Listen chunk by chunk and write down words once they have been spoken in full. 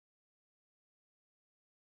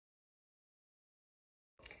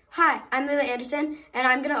Hi, I'm Laila Anderson, and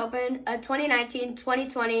I'm going to open a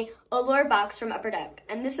 2019-2020 Allure box from Upper Deck.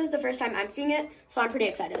 And this is the first time I'm seeing it, so I'm pretty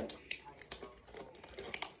excited.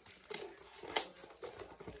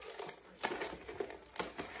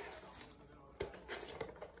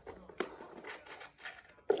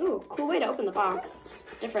 Ooh, cool way to open the box. It's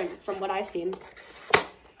different from what I've seen.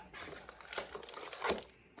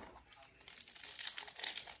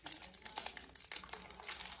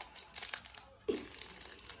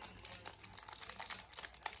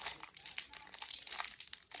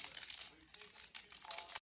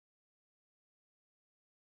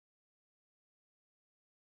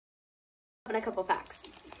 Open a couple packs.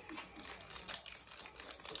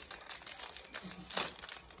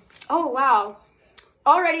 Oh, wow.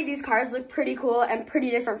 Already these cards look pretty cool and pretty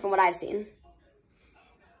different from what I've seen.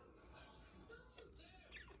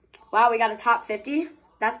 Wow, we got a top 50.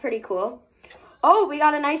 That's pretty cool. Oh, we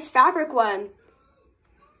got a nice fabric one.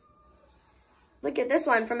 Look at this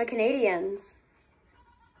one from a Canadiens.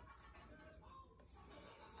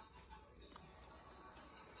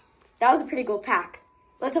 That was a pretty cool pack.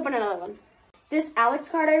 Let's open another one. This Alex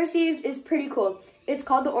card I received is pretty cool. It's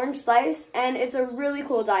called the Orange Slice, and it's a really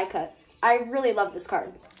cool die cut. I really love this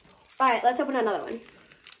card. All right, let's open another one.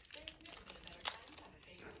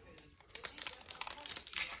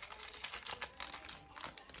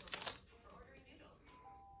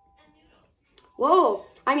 Whoa,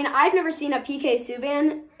 I mean, I've never seen a PK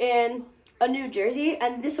Subban in a new jersey,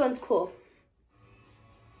 and this one's cool.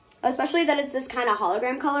 Especially that it's this kind of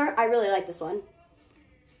hologram color. I really like this one.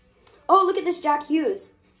 Oh, look at this Jack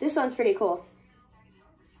Hughes. This one's pretty cool.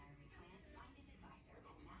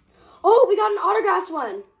 Oh, we got an autographed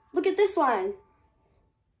one. Look at this one.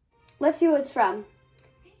 Let's see who it's from.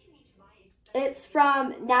 It's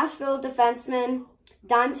from Nashville defenseman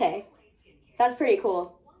Dante. That's pretty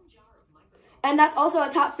cool. And that's also a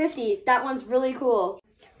top 50. That one's really cool.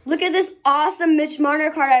 Look at this awesome Mitch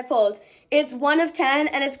Marner card I pulled. It's 1 of 10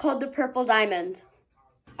 and it's called the Purple Diamond.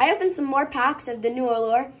 I opened some more packs of the new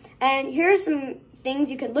Allure, and here are some things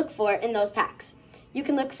you can look for in those packs. You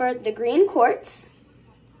can look for the green quartz.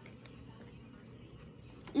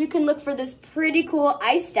 You can look for this pretty cool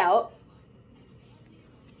iced out.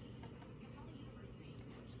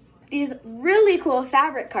 These really cool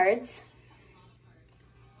fabric cards.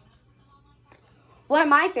 One of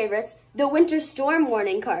my favorites, the Winter Storm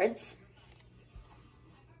warning cards.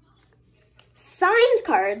 Signed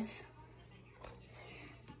cards.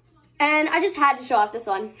 And I just had to show off this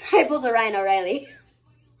one. I pulled a Ryan O'Reilly.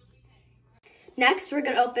 Next, we're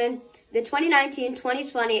going to open the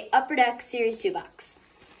 2019-2020 Upper Deck Series 2 box.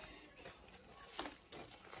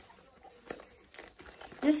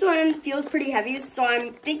 This one feels pretty heavy, so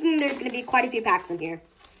I'm thinking there's going to be quite a few packs in here.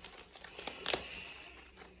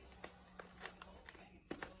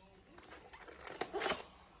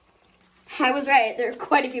 I was right, there are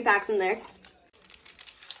quite a few packs in there.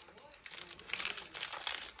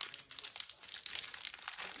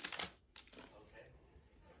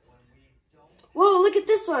 Whoa, look at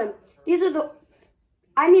this one. These are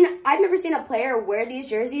I've never seen a player wear these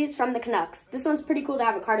jerseys from the Canucks. This one's pretty cool to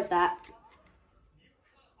have a card of that.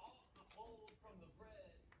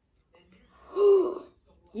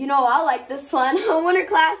 You know, I like this one. A Winter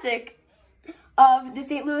Classic of the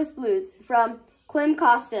St. Louis Blues from Klim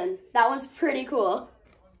Kostin. That one's pretty cool.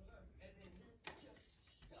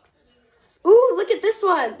 Ooh, look at this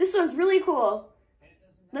one. This one's really cool.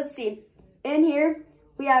 Let's see. In here,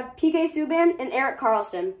 we have PK Subban and Erik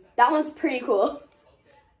Karlsson. That one's pretty cool.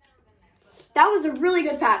 That was a really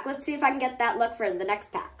good pack. Let's see if I can get that luck for the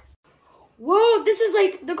next pack. Whoa, this is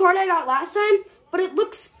like the card I got last time, but it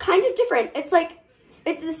looks kind of different. It's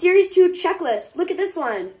the Series 2 checklist. Look at this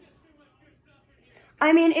one.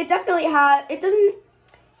 I mean, it definitely has,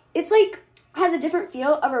 has a different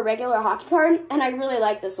feel of a regular hockey card, and I really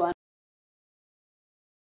like this one.